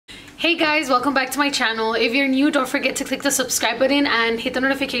Hey guys, welcome back to my channel. If you're new, don't forget to click the subscribe button and hit the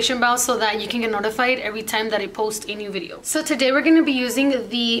notification bell so that you can get notified every time that I post a new video. So today we're going to be using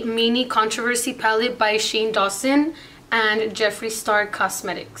the Mini Controversy palette by Dawson and Jeffree Star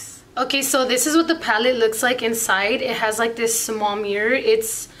Cosmetics. Okay, so this is what the palette looks like inside. It has like this small mirror.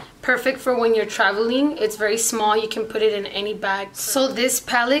 It's perfect for when you're traveling. It's very small. You can put it in any bag. So this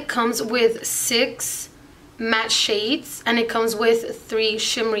palette comes with 6 matte shades and it comes with 3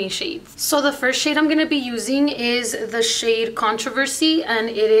 shimmery shades. So the first shade I'm going to be using is the shade Controversy, and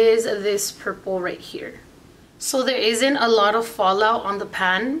it is this purple right here. So there isn't a lot of fallout on the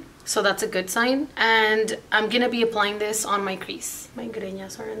pan, so that's a good sign. And I'm going to be applying this on my crease. My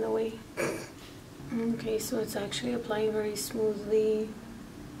greñas are in the way. Okay, so it's actually applying very smoothly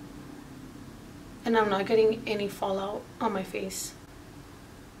and I'm not getting any fallout on my face.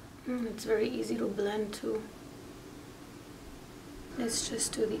 It's very easy to blend too. Let's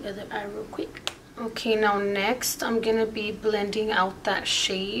just do the other eye real quick. Okay, now next I'm gonna be blending out that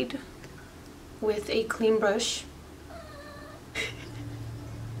shade with a clean brush.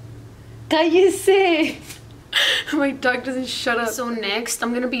 Cállese! My dog doesn't shut up. So next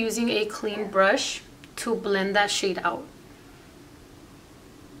I'm gonna be using a clean brush to blend that shade out.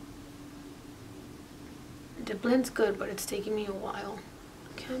 It blends good, but it's taking me a while.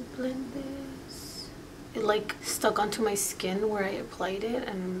 Can't blend this. It like stuck onto my skin where I applied it and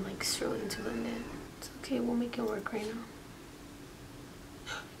I'm like struggling to blend it. It's okay, we'll make it work right now.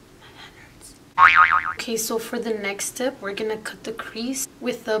 My hand hurts. Okay, so for the next step, we're gonna cut the crease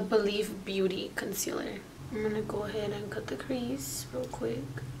with the Believe Beauty concealer. I'm gonna go ahead and cut the crease real quick.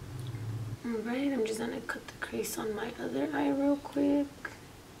 Alright, I'm just gonna cut the crease on my other eye real quick.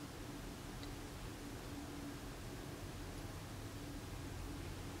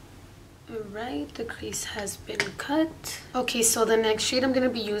 Alright, the crease has been cut. Okay, so the next shade I'm going to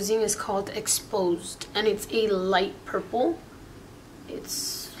be using is called Exposed, and it's a light purple.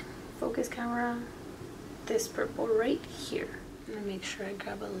 It's, focus camera, this purple right here. I'm going to make sure I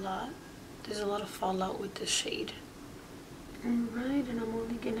grab a lot. There's a lot of fallout with this shade. Alright, and I'm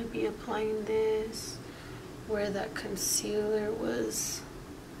only going to be applying this where that concealer was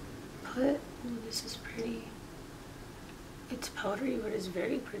put. Oh, this is pretty. It's powdery, but it's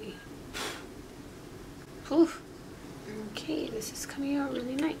very pretty. Oof. Okay, this is coming out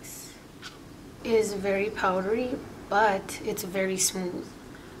really nice. It is very powdery, but it's very smooth.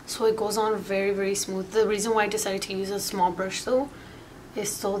 So it goes on very, very smooth. The reason why I decided to use a small brush though is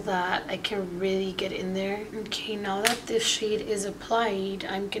so that I can really get in there. Okay, now that this shade is applied,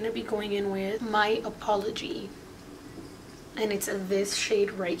 I'm gonna be going in with My Apology. And it's this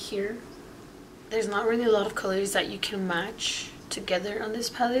shade right here. There's not really a lot of colors that you can match together on this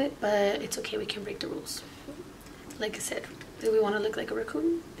palette, but it's okay, we can break the rules. Like I said, do we want to look like a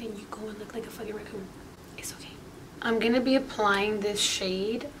raccoon? Then you go and look like a fucking raccoon. It's okay. I'm gonna be applying this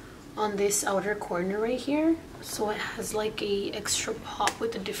shade on this outer corner right here, so it has like a extra pop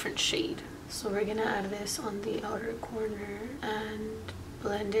with a different shade. So we're gonna add this on the outer corner and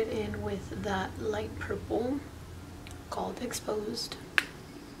blend it in with that light purple called Exposed.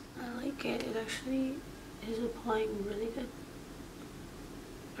 I like it. It actually is applying really good.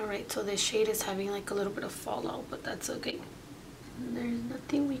 Alright, so this shade is having like a little bit of fallout, but that's okay. There's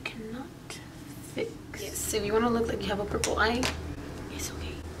nothing we cannot fix. Yes, if you want to look like you have a purple eye, it's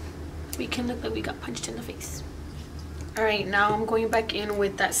okay. We can look like we got punched in the face. Alright, now I'm going back in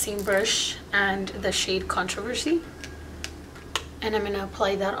with that same brush and the shade Controversy. And I'm going to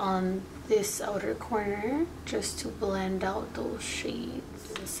apply that on this outer corner just to blend out those shades.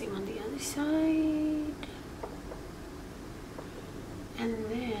 Do the same on the other side. And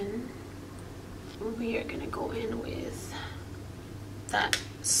then we are gonna go in with that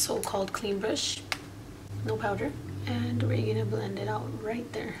so-called clean brush, no powder, and we're gonna blend it out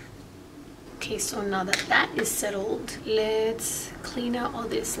right there. Okay, so now that that is settled, let's clean out all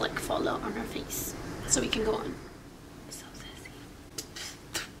this like fallout on our face so we can go on. So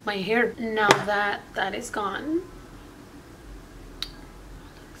sassy. My hair. Now that that is gone.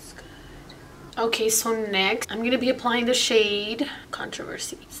 Okay, so next I'm going to be applying the shade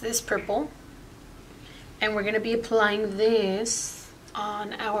Controversy. It's this purple. And we're going to be applying this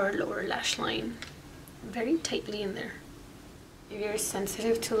on our lower lash line. Very tightly in there. If you're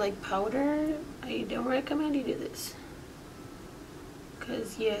sensitive to like powder, I don't recommend you do this.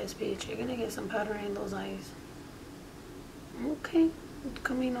 Because yes, bitch, you're going to get some powder in those eyes. Okay, it's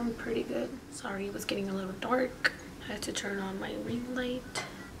coming on pretty good. Sorry, it was getting a little dark. I had to turn on my ring light.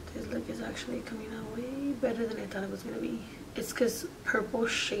 This look is actually coming out way better than I thought it was going to be. It's because purple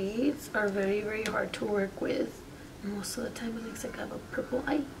shades are very, very hard to work with. Most of the time it looks like I have a purple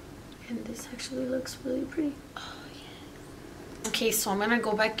eye. And this actually looks really pretty. Oh yeah. Okay, so I'm gonna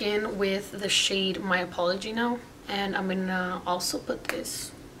go back in with the shade My Apology now, and I'm gonna also put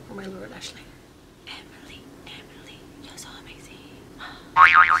this on my lower lash line. Emily, you're so amazing.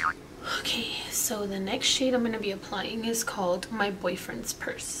 Okay, so the next shade I'm gonna be applying is called My Boyfriend's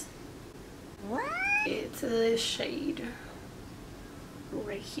Purse. What? It's this shade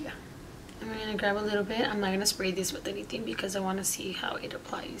right here. I'm gonna grab a little bit. I'm not gonna spray this with anything because I want to see how it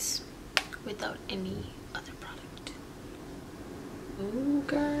applies without any other product. Ooh,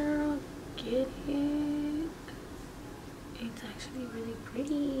 girl, get it. It's actually really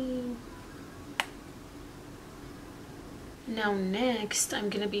pretty. Now next, I'm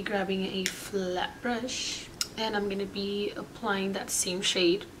gonna be grabbing a flat brush and I'm gonna be applying that same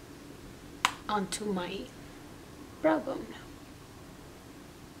shade onto my brow bone.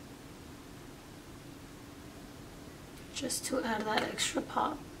 Just to add that extra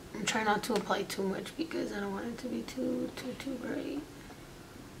pop. I'm trying not to apply too much because I don't want it to be too bright.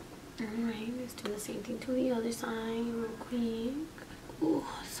 Alright, let's do the same thing to the other side real quick. Ooh,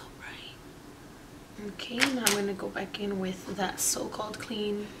 so bright. Okay, now I'm gonna go back in with that so-called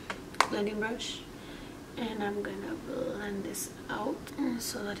clean blending brush. And I'm gonna blend this out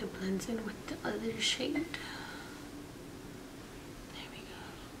so that it blends in with the other shade.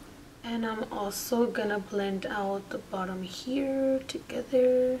 And I'm also gonna blend out the bottom here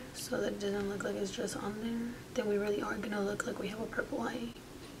together so that it doesn't look like it's just on there. Then we really are gonna look like we have a purple eye.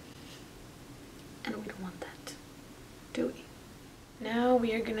 And we don't want that, do we? Now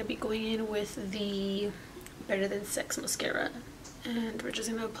we are gonna be going in with the Better Than Sex mascara. And we're just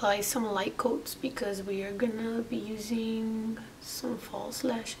gonna apply some light coats because we are gonna be using some false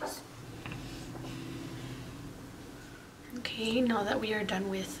lashes. Okay, now that we are done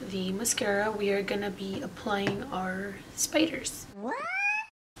with the mascara, we are gonna be applying our spiders. What?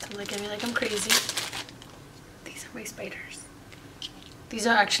 Don't look at me like I'm crazy. These are my spiders. These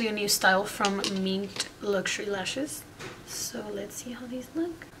are actually a new style from Mink Luxury Lashes. So let's see how these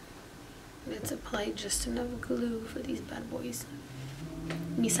look. Let's apply just enough glue for these bad boys.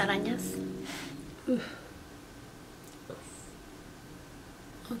 Mis arañas. Oof.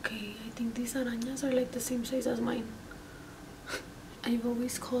 Okay, I think these arañas are like the same size as mine. I've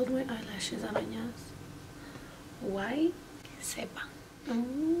always called my eyelashes arañas. Why? Sepa.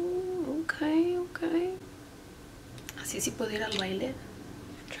 Oh, okay. Así si puedo ir al baile.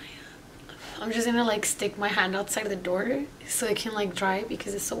 I'm just gonna like stick my hand outside the door so it can like dry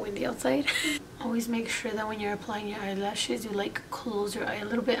because it's so windy outside. Always make sure that when you're applying your eyelashes, you like close your eye a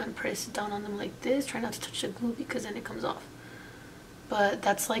little bit and press down on them like this. Try not to touch the glue because then it comes off. But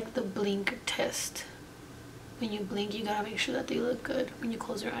that's like the blink test. When you blink, you gotta make sure that they look good when you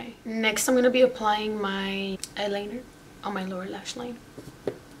close your eye. Next, I'm gonna be applying my eyeliner on my lower lash line.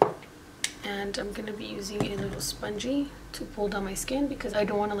 And I'm gonna be using a little spongy to pull down my skin because I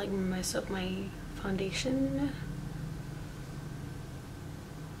don't want to like mess up my foundation.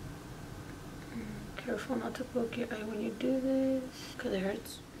 Careful not to poke your eye when you do this because it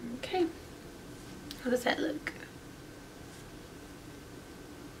hurts. Okay, how does that look?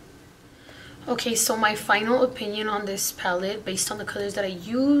 Okay, so my final opinion on this palette based on the colors that I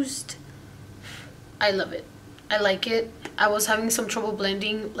used, I love it. I like it. I was having some trouble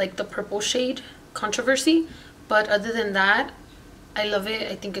blending like the purple shade, Controversy, but other than that, I love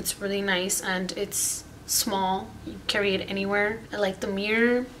it. I think it's really nice and it's small. You carry it anywhere. I like the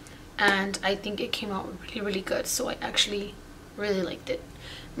mirror and I think it came out really good. So I actually really liked it.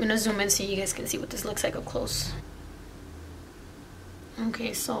 I'm gonna zoom in so you guys can see what this looks like up close.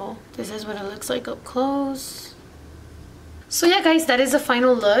 Okay, so this is what it looks like up close. So yeah guys, that is the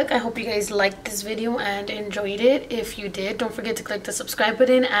final look. I hope you guys liked this video and enjoyed it. If you did, don't forget to click the subscribe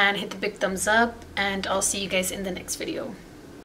button and hit the big thumbs up, and I'll see you guys in the next video.